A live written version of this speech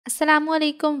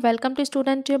अस्सलामुअलैकुम, welcome to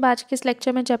student tube. आज के इस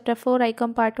लेक्चर में chapter 4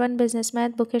 Icom part 1 business math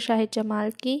book है शाहिद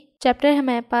जमाल की। चैप्टर है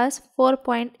हमारे पास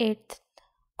 4.8।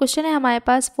 क्वेश्चन है हमारे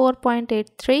पास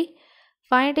 4.83।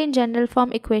 Find in general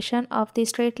form equation of the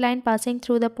straight line passing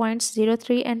through the points 0,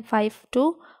 3 and 5,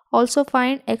 2। Also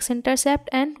find x intercept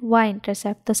and Y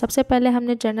intercept. तो सबसे पहले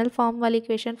हमने जनरल फॉर्म वाली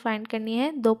इक्वेशन फाइंड करनी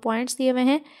है। दो पॉइंट्स दिए हुए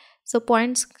हैं, सो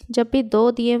पॉइंट्स जब भी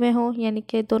दो दिए हुए हों यानी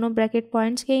कि दोनों ब्रैकेट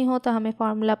पॉइंट्स के ही हों तो हमें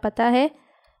फार्मूला पता है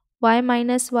y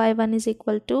minus y1 is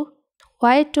equal to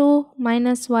y2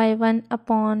 minus y1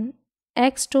 upon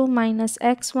x2 minus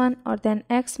x1 और then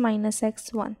x minus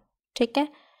x1। ठीक है,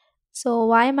 सो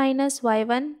y minus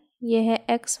y1 ये है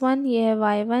x1, ये है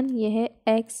y1, ये है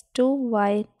x2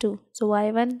 y2। So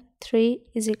y1 3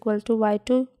 is equal to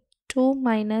y2 2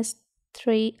 minus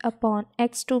 3 upon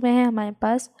x2 में है हमारे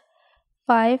पास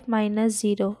 5 minus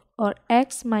 0 और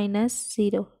x minus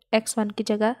 0, x1 की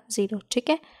जगह 0। ठीक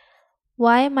है,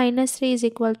 y minus 3 is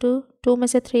equal to 2 में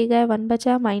से 3 गए 1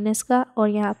 बचा माइनस का और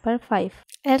यहाँ पर 5,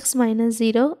 x माइनस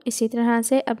 0। इसी तरह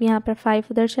से अब यहाँ पर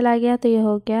 5 उधर चला गया तो ये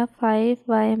हो गया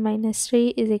 5y minus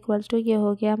 3 is equal to ये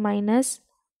हो गया minus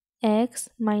x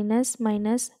minus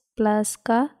minus plus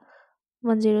का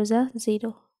 1 0 ज़ा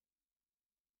 0।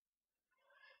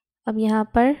 अब यहाँ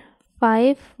पर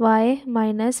 5y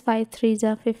माइनस 5 3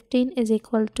 ज़ा 15 is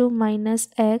equal to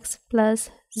minus x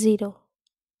plus 0।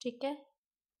 ठीक है,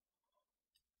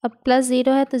 अब प्लस 0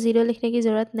 है तो 0 लिखने की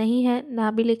ज़रूरत नहीं है, ना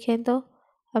भी लिखें तो।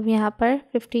 अब यहाँ पर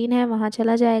 15 है वहाँ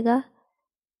चला जाएगा,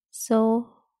 सो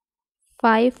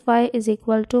 5y is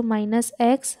equal to minus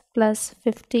x plus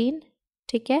 15।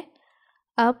 ठीक है,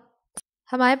 अब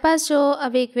हमारे पास जो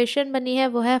अभी इक्वेशन बनी है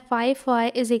वो है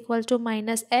 5y is equal to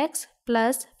minus x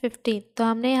plus 15। तो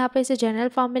हमने यहाँ पे इसे जनरल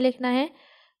फॉर्म में लिखना है।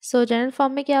 सो जनरल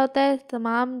फॉर्म में क्या होता है,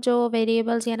 तमाम जो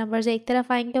वेरिएबल्स या नंबर्स एक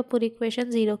तरफ आएंगे और पूरी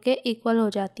इक्वेशन 0 के इक्वल हो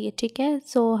जाती है। ठीक है,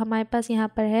 सो हमारे पास यहाँ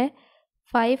पर है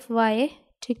 5y,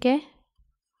 ठीक है,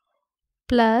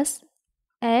 प्लस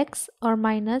x और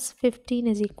माइनस 15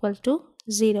 इज इक्वल टू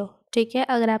 0। ठीक है,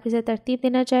 अगर आप इसे तरतीब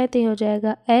देना चाहें तो ये हो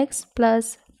जाएगा x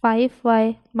plus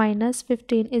 5y minus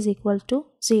 15 is equal to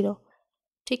 0।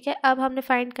 ठीक है, अब हमने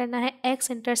फाइंड करना है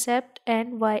x intercept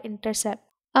and y intercept.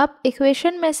 अब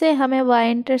इक्वेशन में से हमें y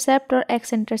इंटरसेप्ट और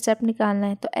x इंटरसेप्ट निकालना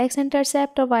है। तो x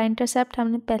इंटरसेप्ट और y इंटरसेप्ट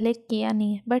हमने पहले किया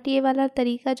नहीं है, बट ये वाला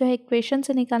तरीका जो है इक्वेशन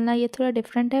से निकालना ये थोड़ा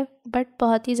डिफरेंट है बट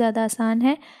बहुत ही ज़्यादा आसान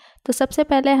है। तो सबसे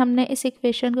पहले हमने इस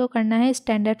इक्वेशन को करना है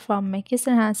स्टैंडर्ड फॉर्म में। किस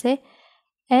तरह से,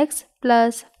 x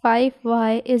plus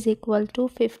 5y is equal to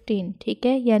 15। ठीक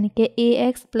है, यानी कि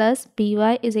ax plus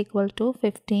by is equal to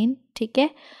 15। ठीक है,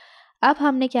 अब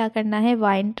हमने क्या करना है,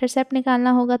 y इंटरसेप्ट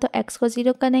निकालना होगा तो x को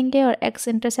 0 करेंगे और x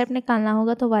इंटरसेप्ट निकालना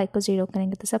होगा तो y को 0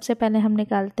 करेंगे। तो सबसे पहले हम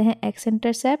निकालते हैं x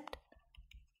इंटरसेप्ट।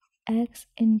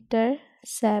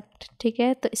 ठीक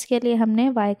है, तो इसके लिए हमने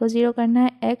y को 0 करना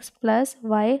है। x प्लस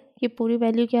y की पूरी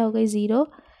वैल्यू क्या हो गई 0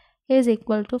 इज़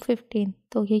इक्वल टू 15।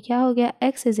 तो ये क्या हो गया,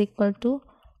 x इज़ इक्वल टू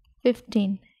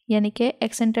 15, यानी कि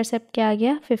x इंटरसेप्ट क्या आ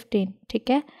गया 15। ठीक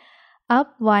है,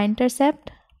 अब y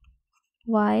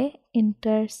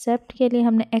इंटरसेप्ट के लिए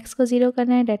हमने x को 0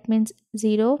 करना है, that means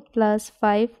 0 plus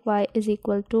 5y is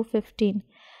equal to 15।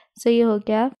 सो ये हो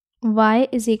गया y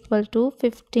is equal to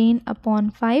 15 upon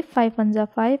 5, 5 1 ज़ा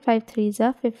 5, 5 3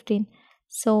 ज़ा 15।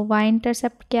 सो y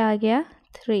इंटरसेप्ट क्या आ गया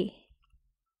 3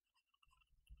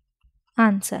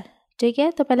 आंसर। ठीक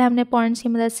है, तो पहले हमने पॉइंट्स की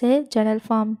मदद से जनरल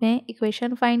फॉर्म में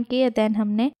इक्वेशन फाइंड की है, देन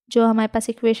हमने जो हमारे पास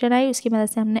इक्वेशन आई उसकी मदद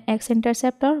से हमने x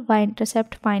इंटरसेप्ट और y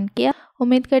इंटरसेप्ट फाइंड किया।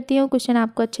 उम्मीद करती हूँ क्वेश्चन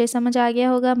आपको अच्छे समझ आ गया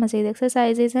होगा। मज़ीद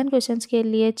एक्सरसाइजेज एंड क्वेश्चंस के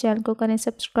लिए चैनल को करें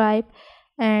सब्सक्राइब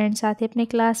एंड साथ ही अपने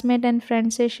क्लासमेट एंड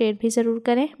फ्रेंड से शेयर भी ज़रूर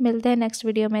करें। मिलते हैं नेक्स्ट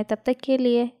वीडियो में, तब तक के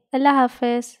लिए अल्लाह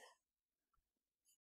हाफ़िज़।